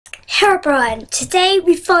Herobrine. Today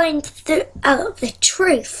we find out the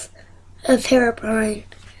truth of Herobrine.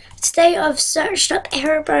 Today I've searched up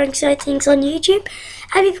Herobrine sightings on YouTube,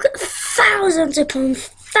 and we've got thousands upon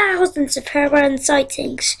thousands of Herobrine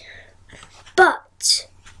sightings. But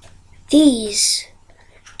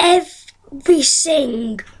every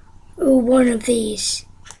single one of these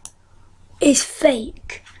is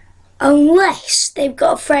fake, unless they've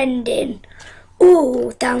got a friend in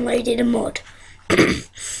or downloaded a mod.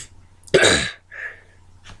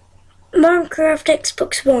 Minecraft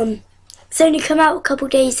Xbox One. It's only come out a couple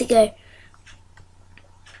days ago.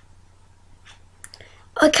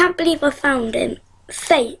 I can't believe I found him.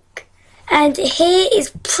 Fake. And here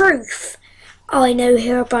is proof I know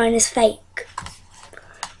Herobrine is fake.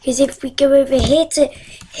 Because if we go over here to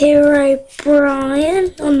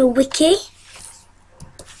Herobrine on the wiki.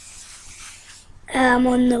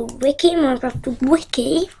 Minecraft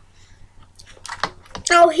wiki.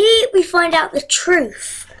 Oh, here we find out the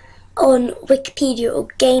truth on Wikipedia or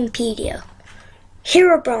Gamepedia.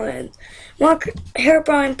 Herobrine.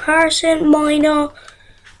 Herobrine person, miner.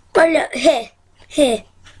 Oh look, here.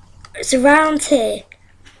 It's around here.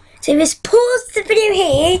 So if you pause the video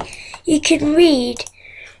here, you can read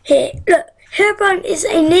here. Look, Herobrine is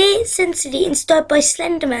a near entity inspired by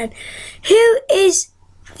Slenderman, who is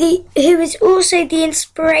also the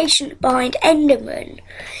inspiration behind Enderman.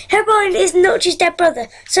 Herobrine is not just their brother,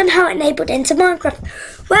 somehow enabled into Minecraft.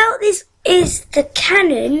 Well, this is the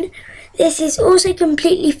canon. This is also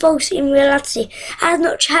completely false in reality, as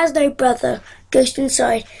Notch has no brother, Ghost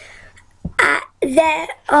inside. There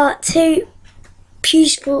are two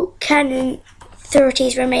useful canon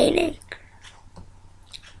authorities remaining.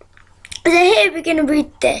 So here we're going to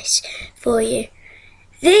read this for you.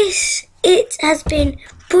 It has been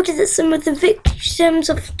reported that some of the victims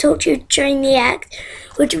of torture during the act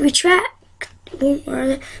would retract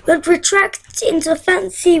into a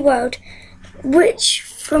fantasy world, which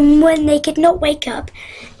from when they could not wake up.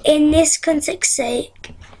 In this context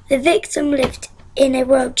sake, the victim lived in a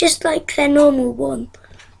world just like their normal one.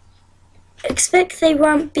 Except they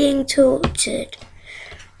weren't being tortured.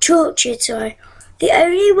 The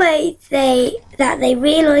only way that they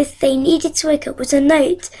realised they needed to wake up was a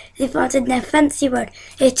note they found in their fantasy world.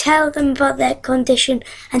 It told them about their condition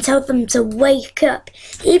and told them to wake up.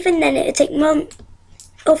 Even then, it would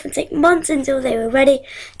often take months until they were ready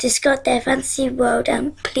to discard their fantasy world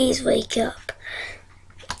and please wake up.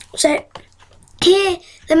 So here,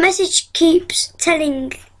 the message keeps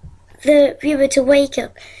telling the viewer to wake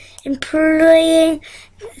up, implying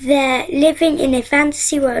they're living in a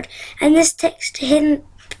fantasy world, and this text hidden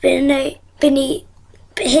in the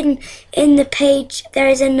page. There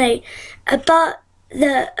is a note.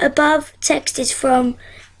 The above text is from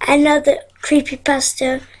another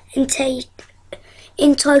creepypasta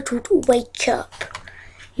entitled "Wake Up."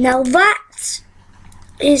 Now that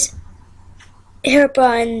is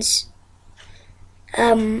Herobrine's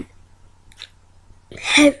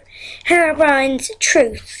Herobrine's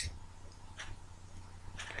truth.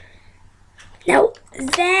 Now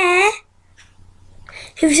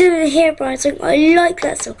who's in the Herobrine song? I like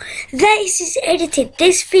that song. This is edited.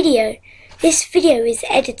 This video is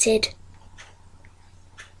edited.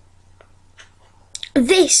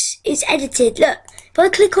 This is edited. Look, if I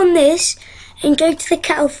click on this and go to the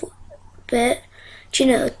cattle bit, do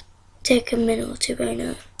you know, it'll take a minute or two right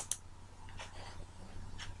now.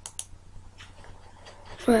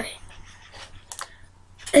 Right.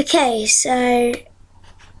 Okay, so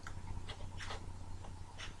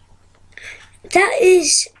that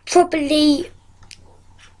is probably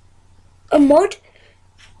a mod.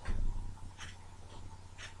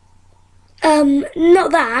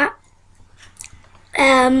 Not that.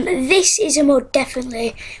 This is a mod,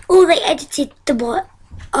 definitely. Or they edited the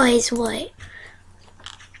eyes white.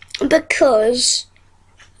 Because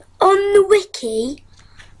on the wiki,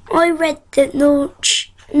 I read that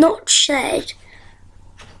Notch said,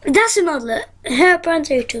 that's a mod, look, Herobrine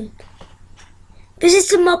Totem. This is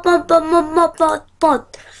the mod.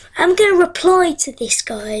 I'm going to reply to this,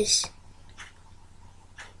 guys.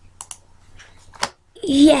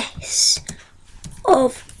 Yes.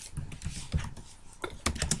 Well,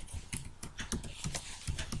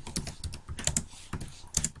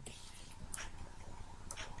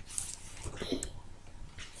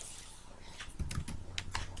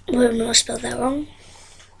 I spelled that wrong.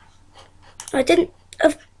 I didn't.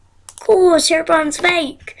 Of course, Herobrine's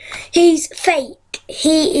fake. He's fake.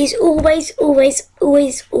 He is always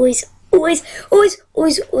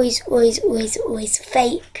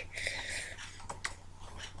fake.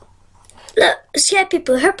 Look, scare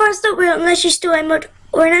people. Herobrine's not real unless you store a mod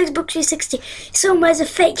or an Xbox 360, someone wears a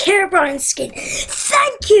fake herobrine skin.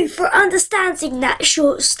 Thank you for understanding that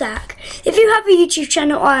short stack. If you have a YouTube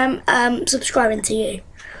channel, I am subscribing to you.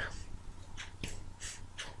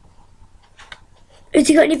 Have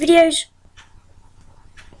you got any videos?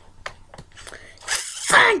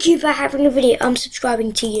 Thank you for having a video. I'm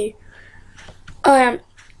subscribing to you.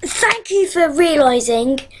 Thank you for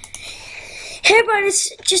realising herobrine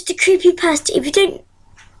is just a creepypasta. If you don't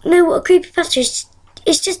know what a creepypasta is,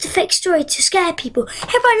 it's just a fake story to scare people.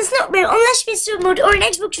 Herobrine is not real unless you install a mod or an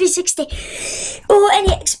Xbox 360 or any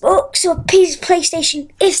Xbox or PlayStation.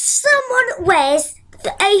 If someone wears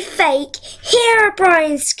a fake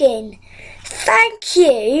herobrine skin, thank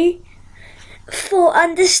you for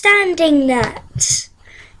understanding that.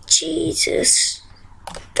 Jesus.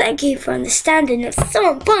 Thank you for understanding that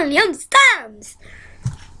someone finally understands.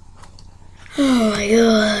 Oh my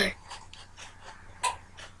god.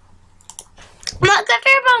 Minecraft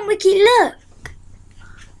herobrine wiki, look.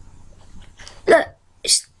 Look,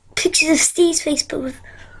 it's pictures of Steve's face, but with...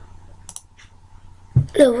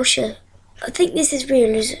 Look, watch it. I think this is real,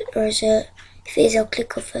 or is it? If it is, I'll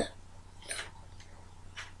click off it.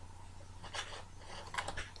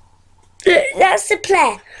 Look, that's the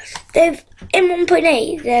player. They've, in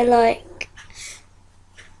 1.8, they're like...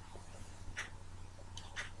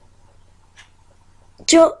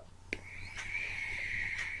 Doom.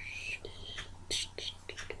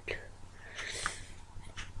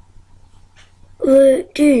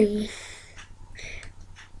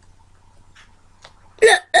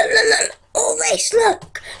 Look, all this,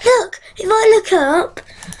 look, if I look up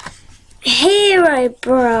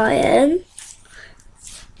herobrine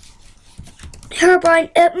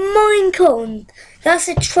at Minecon, that's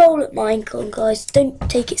a troll at Minecon, guys, don't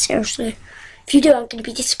take it seriously. If you do, I'm going to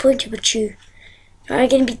be disappointed with you. I'm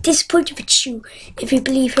going to be disappointed with you if you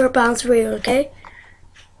believe herobrine's real, okay?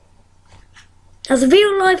 Now the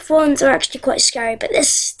real life ones are actually quite scary, but they're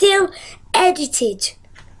still edited.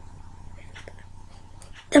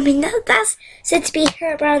 I mean, that's said to be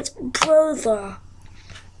herobrine's brother.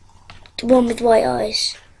 The one with white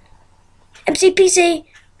eyes. MCPC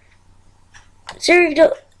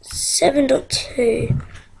 0.7.2.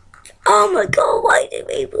 Oh my god, why do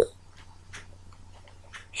people...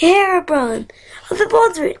 Herobrine. I've been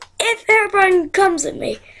bothering. If herobrine comes at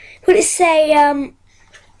me, would it say,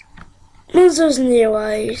 monsters near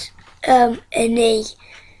eyes,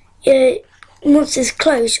 monsters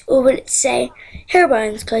close, or will it say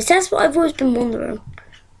herobrine's close? That's what I've always been wondering.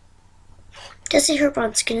 Does the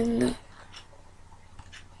herobrine skin in there?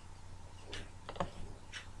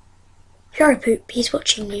 Hero Poop, he's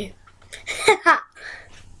watching you.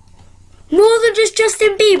 More than just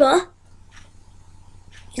Justin Bieber.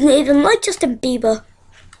 He's not even like Justin Bieber.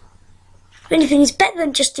 If anything, he's better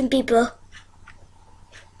than Justin Bieber.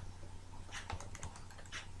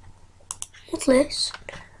 What's this?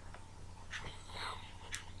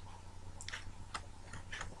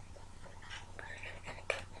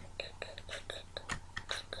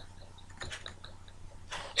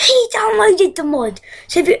 He downloaded the mod.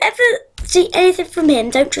 So if you ever see anything from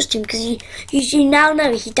him, don't trust him, because you now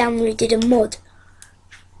know he downloaded a mod.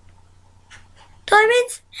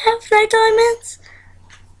 Diamonds? Have no diamonds?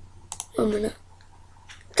 1 minute.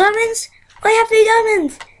 Diamonds? I have no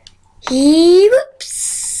diamonds.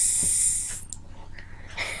 Whoops.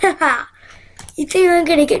 Haha. You think I'm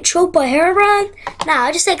gonna get trolled by herobrine? Nah,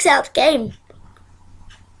 I just exit out the game.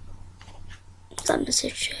 What's that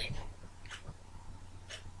message say?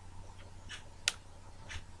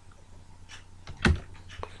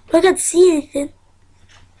 I can't see anything.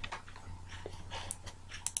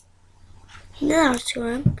 No, I saw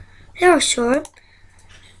him. There I saw him.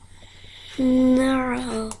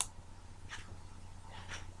 No.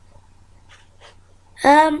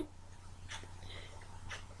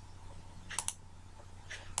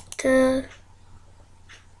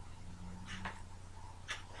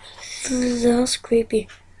 That's creepy.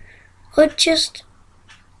 I just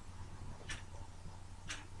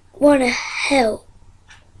want to help.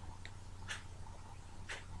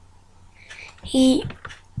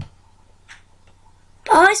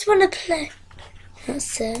 I just want to play. That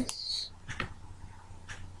says.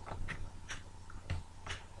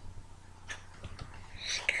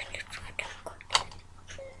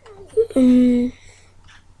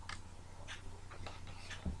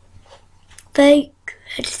 Fake,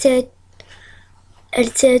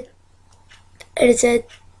 edited.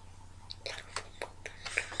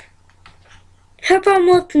 Herobrine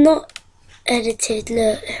mod not edited.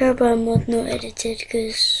 Look, herobrine mod not edited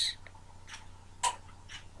because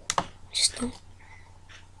just not.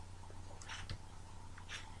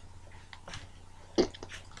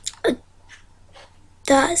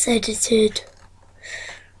 that's edited.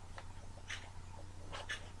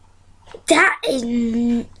 That is... oh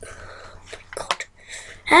my god.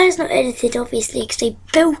 That is not edited, obviously, because they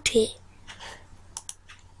built it.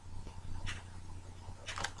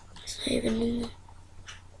 It's not even in there.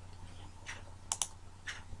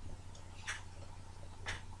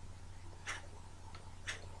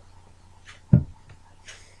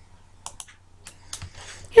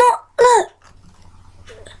 Look!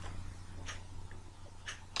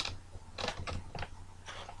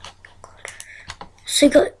 So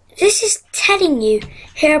this is telling you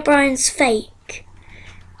Herobrine's fake.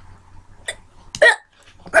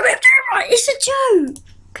 It's a joke!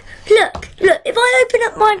 Look, if I open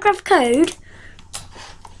up Minecraft code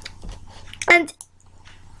and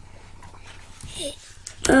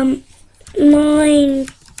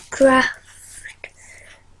Minecraft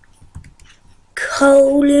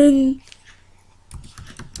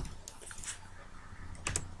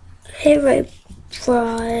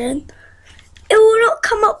herobrine, it will not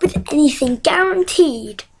come up with anything,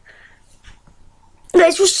 guaranteed.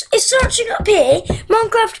 It's searching up here,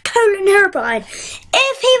 Minecraft herobrine.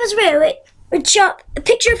 If he was real, it would show up a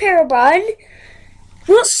picture of Herobrine,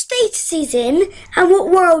 what status he's in, and what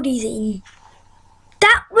world he's in.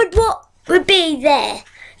 That would be there.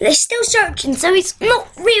 They're still searching, so it's not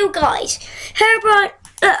real, guys. Herobrine,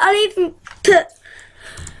 I'll even put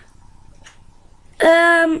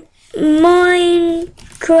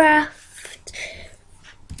Minecraft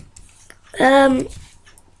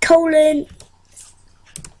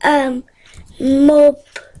mob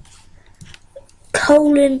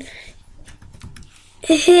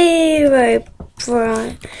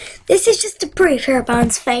herobrine. This is just to prove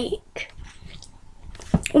Herobrine's fake.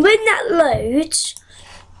 When that loads,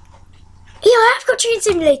 yeah, I have got Train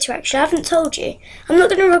Simulator actually, I haven't told you. I'm not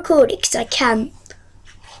going to record it because I can't.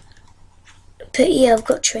 But yeah, I've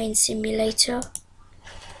got Train Simulator.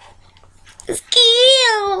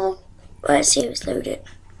 Skill! Let's see if it's loaded.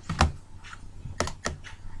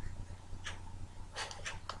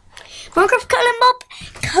 Minecraft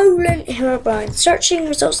herobrine. Searching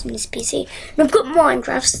results on this PC. And I've got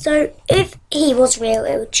Minecraft, so if he was real,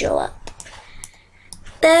 it would show up.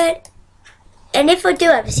 And if I do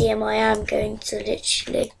ever see him, I am going to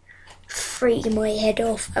literally freak my head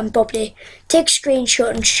off and probably take a screenshot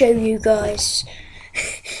and show you guys.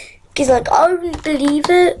 Because like I wouldn't believe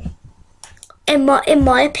it in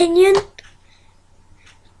my opinion.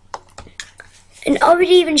 And I would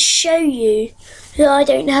even show you that I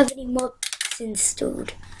don't have any mods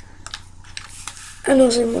installed. And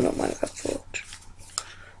also one on Minecraft Forge.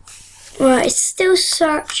 Right, it's still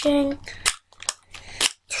searching.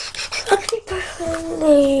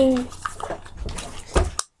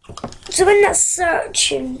 So when that's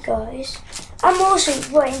searching, guys, I'm also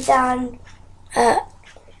writing down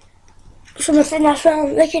something that's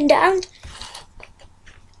I'm looking down.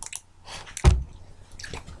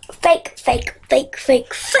 Fake,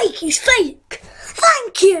 he's fake.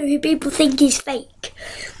 Thank you, people think he's fake.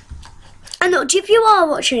 And look, if you are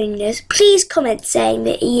watching this, please comment saying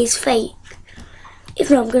that he is fake.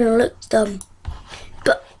 If not, I'm going to look dumb.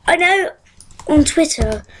 But I know on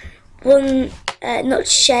Twitter, one not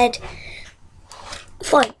shared.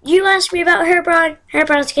 Fine, you asked me about Herobrine.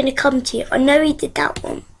 Herobrine's going to come to you. I know he did that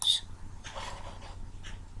once.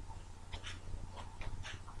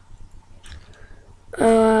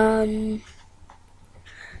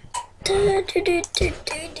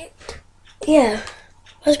 Yeah,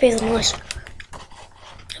 must be nice.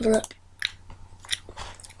 Have a look.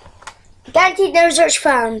 Guaranteed no search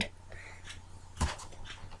found.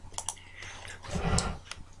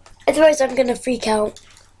 Otherwise I'm gonna freak out.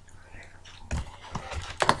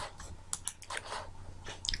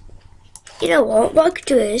 You know what I could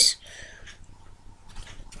do is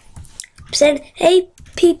send hey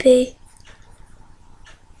PP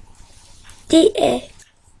DA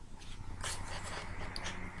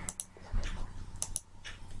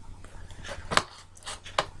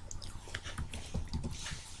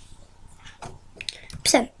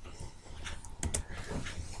percent.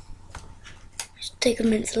 Just take a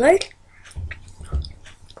minute to load.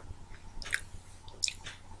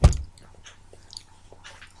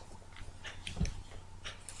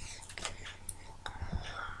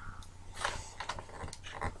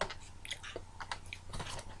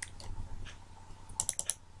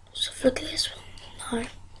 So look at this one. No.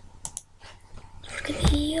 Look at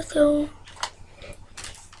the other.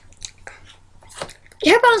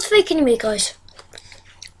 Herobrine's faking me, guys.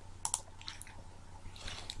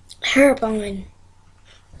 Herobrine.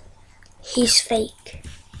 He's fake.